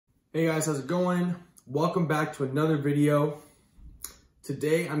Hey guys, how's it going? Welcome back to another video.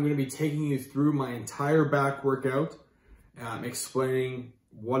 Today I'm going to be taking you through my entire back workout, explaining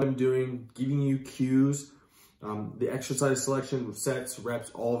what I'm doing, giving you cues, the exercise selection, sets, reps,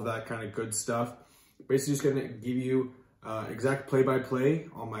 all of that kind of good stuff. Basically just going to give you exact play-by-play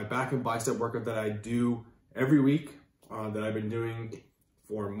on my back and bicep workout that I do every week, that I've been doing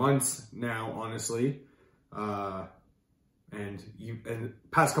for months now, honestly. And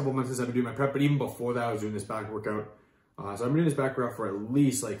past couple of months since I've been doing my prep, but even before that I was doing this back workout. So I've been doing this back workout for at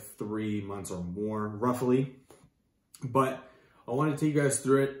least like 3 months or more, roughly. But I want to take you guys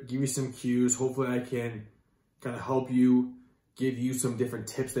through it, give you some cues. Hopefully I can kind of help you, give you some different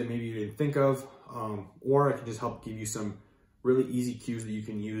tips that maybe you didn't think of, or I can just help give you some really easy cues that you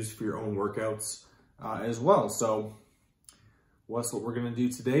can use for your own workouts as well. So that's what we're going to do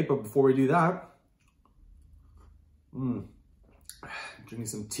today. But before we do that, drinking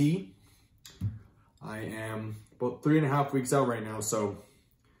some tea. I am about 3.5 weeks out right now, so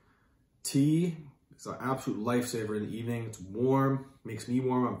tea is an absolute lifesaver in the evening. It's warm, makes me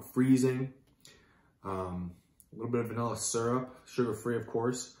warm. I'm freezing. A little bit of vanilla syrup, sugar-free, of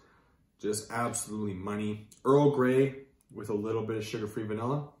course. Just absolutely money. Earl Grey with a little bit of sugar-free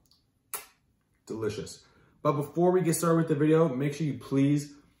vanilla. Delicious. But before we get started with the video, make sure you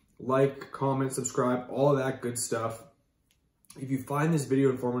please like, comment, subscribe, all of that good stuff. If you find this video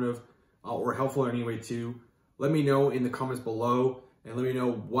informative or helpful in any way too, let me know in the comments below and let me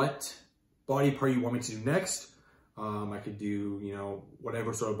know what body part you want me to do next. I could do,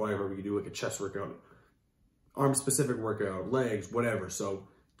 whatever sort of body part. We could do like a chest workout, arm specific workout, legs, whatever. So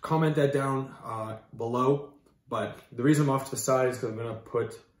comment that down below. But the reason I'm off to the side is because I'm going to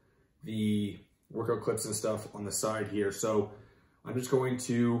put the workout clips and stuff on the side here. So I'm just going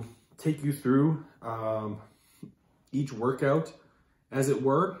to take you through each workout, as it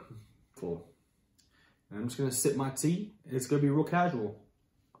were. Cool. And I'm just gonna sip my tea, and it's gonna be real casual.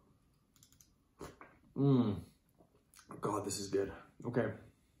 God, this is good. Okay.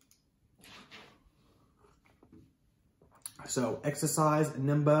 So exercise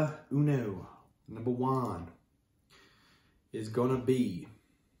number one, is gonna be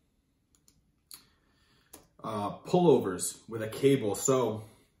pullovers with a cable. So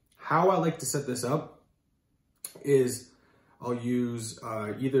how I like to set this up is I'll use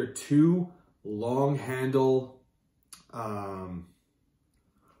either 2 long handle,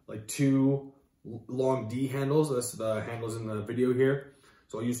 like 2 long D handles. That's the handles in the video here.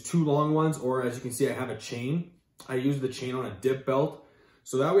 So I'll use 2 long ones, or as you can see, I have a chain. I use the chain on a dip belt.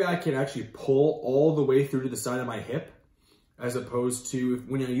 So that way I can actually pull all the way through to the side of my hip, as opposed to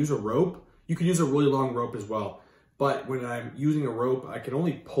when I use a rope. You can use a really long rope as well. But when I'm using a rope, I can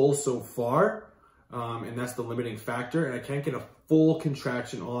only pull so far. And that's the limiting factor, and I can't get a full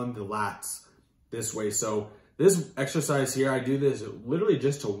contraction on the lats this way. So this exercise here, I do this literally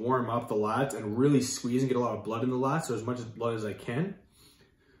just to warm up the lats and really squeeze and get a lot of blood in the lats, or as much blood as I can.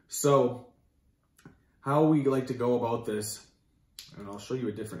 So how we like to go about this, and I'll show you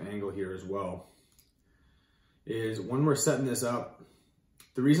a different angle here as well, is when we're setting this up,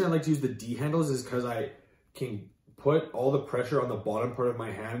 the reason I like to use the D handles is because I can put all the pressure on the bottom part of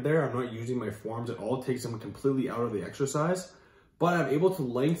my hand there. I'm not using my forearms at all. It takes them completely out of the exercise, but I'm able to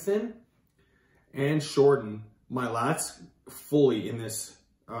lengthen and shorten my lats fully in this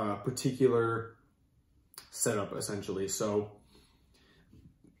particular setup, essentially. So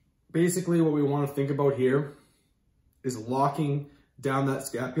basically what we want to think about here is locking down that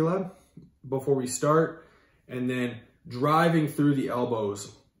scapula before we start, and then driving through the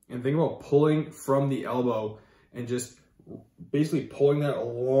elbows, and think about pulling from the elbow and just basically pulling that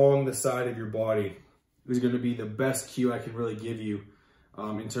along the side of your body is going to be the best cue I can really give you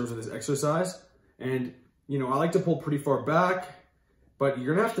in terms of this exercise. And, I like to pull pretty far back, but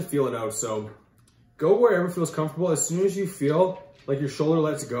you're going to have to feel it out. So go wherever feels comfortable. As soon as you feel like your shoulder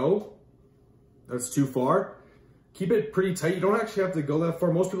lets go, that's too far, keep it pretty tight. You don't actually have to go that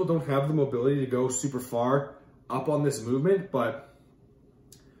far. Most people don't have the mobility to go super far up on this movement, but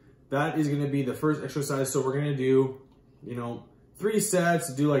that is going to be the first exercise. So we're going to do, 3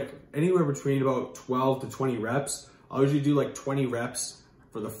 sets, do like anywhere between about 12 to 20 reps. I'll usually do like 20 reps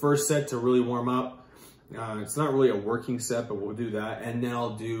for the first set to really warm up. It's not really a working set, but we'll do that. And then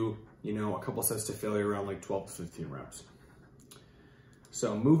I'll do, a couple sets to failure around like 12 to 15 reps.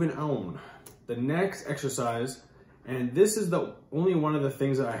 So moving on, the next exercise, and this is the only one of the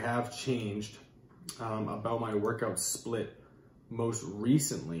things that I have changed about my workout split most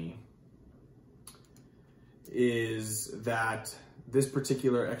recently, is that this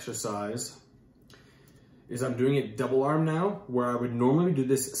particular exercise is I'm doing it double arm now, where I would normally do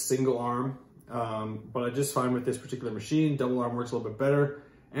this single arm. But I just find with this particular machine, double arm works a little bit better.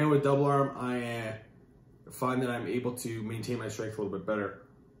 And with double arm, I find that I'm able to maintain my strength a little bit better.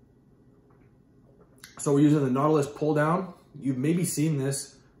 So we're using the Nautilus pull down. You've maybe seen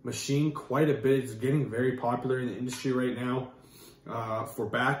this machine quite a bit. It's getting very popular in the industry right now for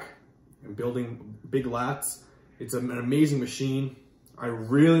back and building big lats. It's an amazing machine. I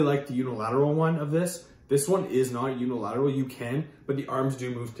really like the unilateral one of this. This one is not unilateral, you can, but the arms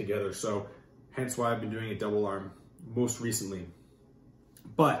do move together. So hence why I've been doing a double arm most recently.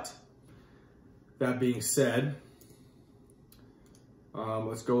 But that being said,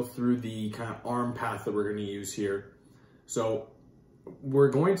 let's go through the kind of arm path that we're going to use here. So we're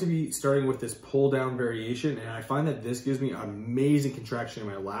going to be starting with this pull down variation, and I find that this gives me amazing contraction in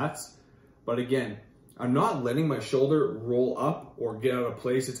my lats. But again, I'm not letting my shoulder roll up or get out of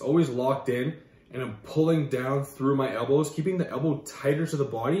place. It's always locked in, and I'm pulling down through my elbows, keeping the elbow tighter to the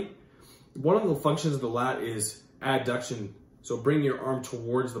body. One of the functions of the lat is adduction. So bringing your arm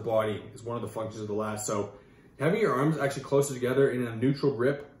towards the body is one of the functions of the lat. So having your arms actually closer together in a neutral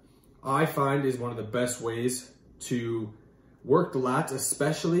grip, I find is one of the best ways to work the lats,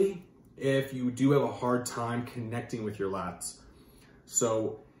 especially if you do have a hard time connecting with your lats.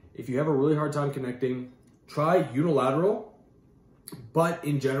 So if you have a really hard time connecting, try unilateral, but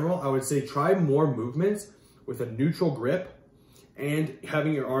in general, I would say try more movements with a neutral grip and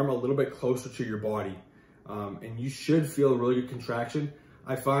having your arm a little bit closer to your body. And you should feel a really good contraction.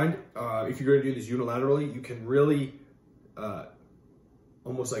 I find if you're gonna do this unilaterally, you can really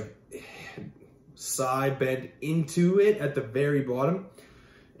almost like side bend into it at the very bottom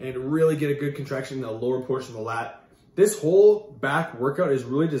and really get a good contraction in the lower portion of the lat. This whole back workout is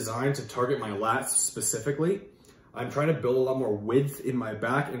really designed to target my lats specifically. I'm trying to build a lot more width in my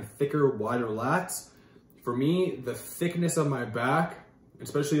back and thicker, wider lats. For me, the thickness of my back,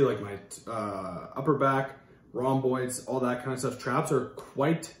 especially like my upper back, rhomboids, all that kind of stuff, traps are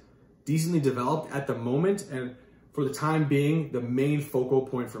quite decently developed at the moment. And for the time being, the main focal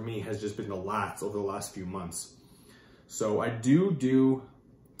point for me has just been the lats over the last few months. So I do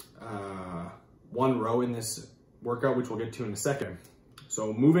one row in this workout, which we'll get to in a second.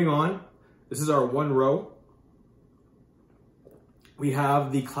 So moving on, this is our one row. We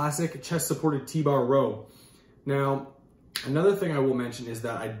have the classic chest supported T-bar row. Now, another thing I will mention is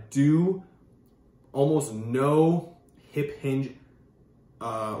that I do almost no hip hinge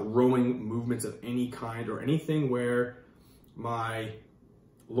rowing movements of any kind or anything where my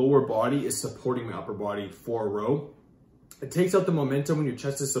lower body is supporting my upper body for a row. It takes out the momentum when your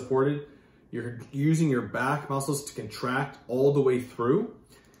chest is supported. You're using your back muscles to contract all the way through,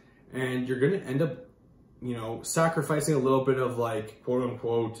 and you're gonna end up, you know, sacrificing a little bit of like quote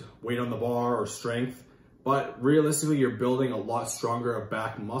unquote weight on the bar or strength, but realistically you're building a lot stronger of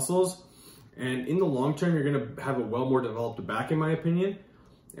back muscles. And in the long term, you're gonna have a well more developed back in my opinion.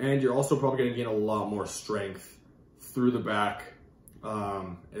 And you're also probably gonna gain a lot more strength through the back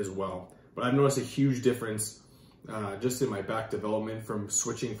as well. But I've noticed a huge difference just in my back development from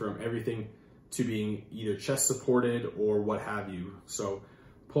switching from everything to being either chest supported or what have you. So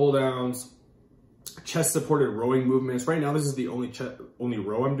pull downs, chest supported rowing movements. Right now, this is the only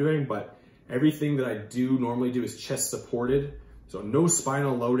row I'm doing, but everything that I do normally do is chest supported. So no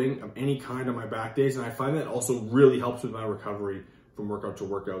spinal loading of any kind on my back days. And I find that also really helps with my recovery from workout to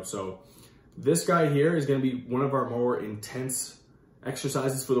workout. So this guy here is gonna be one of our more intense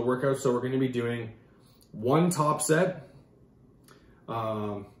exercises for the workout. So we're gonna be doing one top set,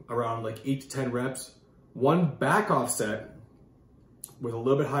 around like 8 to 10 reps, one back off set with a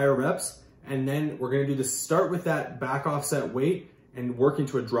little bit higher reps. And then we're gonna do the start with that back off set weight and work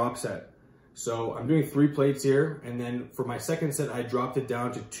into a drop set. So I'm doing 3 plates here. And then for my second set, I dropped it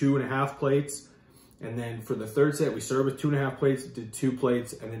down to 2.5 plates. And then for the third set, we started with 2.5 plates, did 2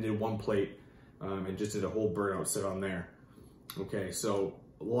 plates, and then did 1 plate, and just did a whole burnout set on there. Okay, so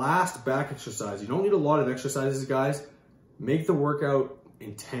last back exercise. You don't need a lot of exercises, guys. Make the workout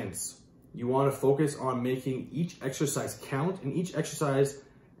intense. You want to focus on making each exercise count, and each exercise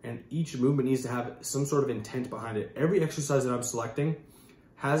and each movement needs to have some sort of intent behind it. Every exercise that I'm selecting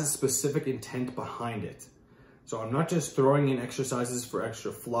has a specific intent behind it. So I'm not just throwing in exercises for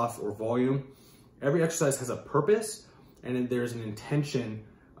extra fluff or volume. Every exercise has a purpose, and there's an intention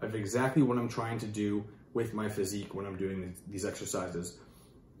of exactly what I'm trying to do with my physique when I'm doing these exercises.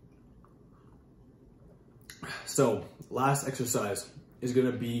 So last exercise is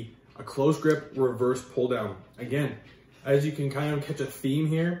gonna be a close grip reverse pull down. Again, as you can kind of catch a theme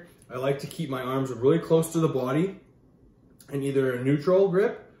here, I like to keep my arms really close to the body and either a neutral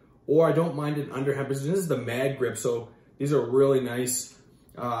grip or I don't mind an underhand position. This is the mag grip, so these are really nice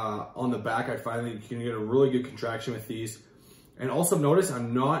on the back. I find that you can get a really good contraction with these. And also notice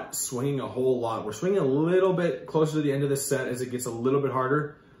I'm not swinging a whole lot. We're swinging a little bit closer to the end of the set as it gets a little bit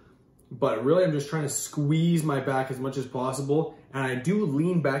harder. But really I'm just trying to squeeze my back as much as possible. And I do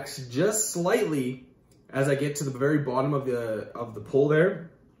lean back just slightly as I get to the very bottom of the pull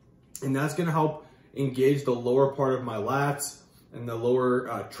there. And that's gonna help engage the lower part of my lats and the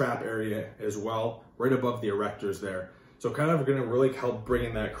lower trap area as well, right above the erectors there. So kind of gonna really help bring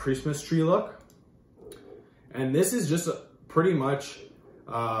in that Christmas tree look. And this is just pretty much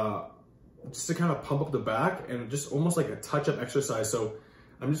just to kind of pump up the back and just almost like a touch-up exercise. So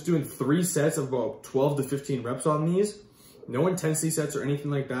I'm just doing 3 sets of about 12 to 15 reps on these. No intensity sets or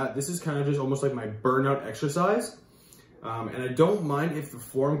anything like that. This is kind of just almost like my burnout exercise. And I don't mind if the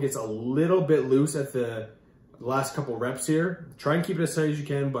form gets a little bit loose at the last couple reps here. Try and keep it as tight as you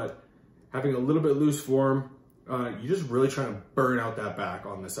can, but having a little bit loose form, you're just really trying to burn out that back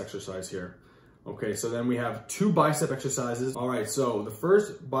on this exercise here. Okay, so then we have 2 bicep exercises. All right, so the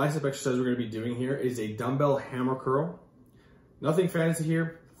first bicep exercise we're gonna be doing here is a dumbbell hammer curl. Nothing fancy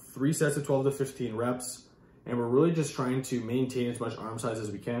here, 3 sets of 12 to 15 reps, and we're really just trying to maintain as much arm size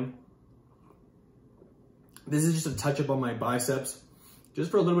as we can. This is just a touch up on my biceps, just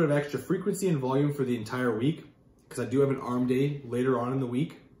for a little bit of extra frequency and volume for the entire week, because I do have an arm day later on in the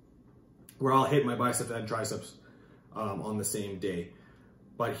week where I'll hit my biceps and triceps on the same day.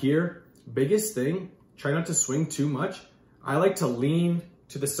 But here, biggest thing, try not to swing too much. I like to lean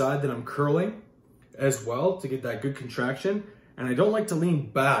to the side that I'm curling as well to get that good contraction. And I don't like to lean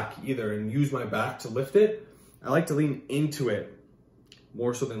back either and use my back to lift it. I like to lean into it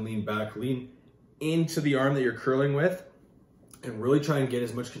more so than lean back. Lean into the arm that you're curling with and really try and get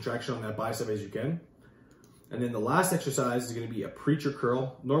as much contraction on that bicep as you can. And then the last exercise is gonna be a preacher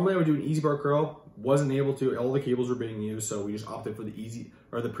curl. Normally I would do an easy bar curl, wasn't able to, all the cables were being used, so we just opted for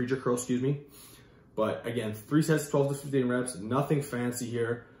the preacher curl, excuse me. But again, 3 sets, 12 to 15 reps, nothing fancy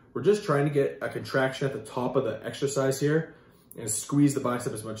here. We're just trying to get a contraction at the top of the exercise here and squeeze the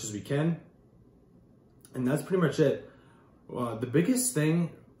bicep as much as we can. And that's pretty much it. The biggest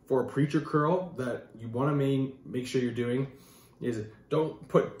thing for a preacher curl that you wanna make sure you're doing is don't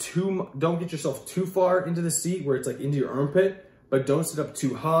get yourself too far into the seat where it's like into your armpit, but don't sit up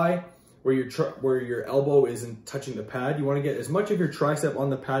too high where your elbow isn't touching the pad. You wanna get as much of your tricep on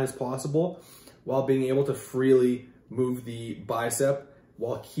the pad as possible while being able to freely move the bicep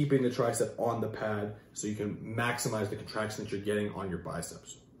while keeping the tricep on the pad so you can maximize the contraction that you're getting on your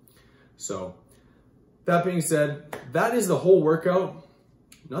biceps. So that being said, that is the whole workout.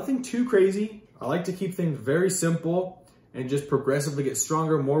 Nothing too crazy. I like to keep things very simple and just progressively get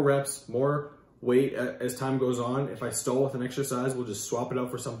stronger, more reps, more weight as time goes on. If I stall with an exercise, we'll just swap it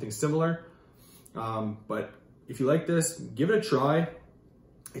out for something similar. But if you like this, give it a try.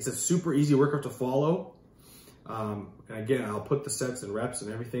 It's a super easy workout to follow. And again, I'll put the sets and reps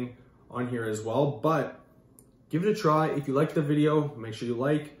and everything on here as well, but give it a try. If you liked the video, make sure you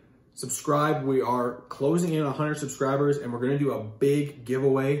like, subscribe. We are closing in on 100 subscribers and we're gonna do a big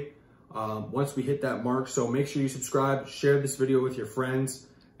giveaway once we hit that mark. So make sure you subscribe, share this video with your friends,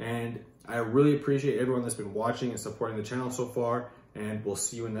 and I really appreciate everyone that's been watching and supporting the channel so far, and we'll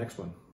see you in the next one.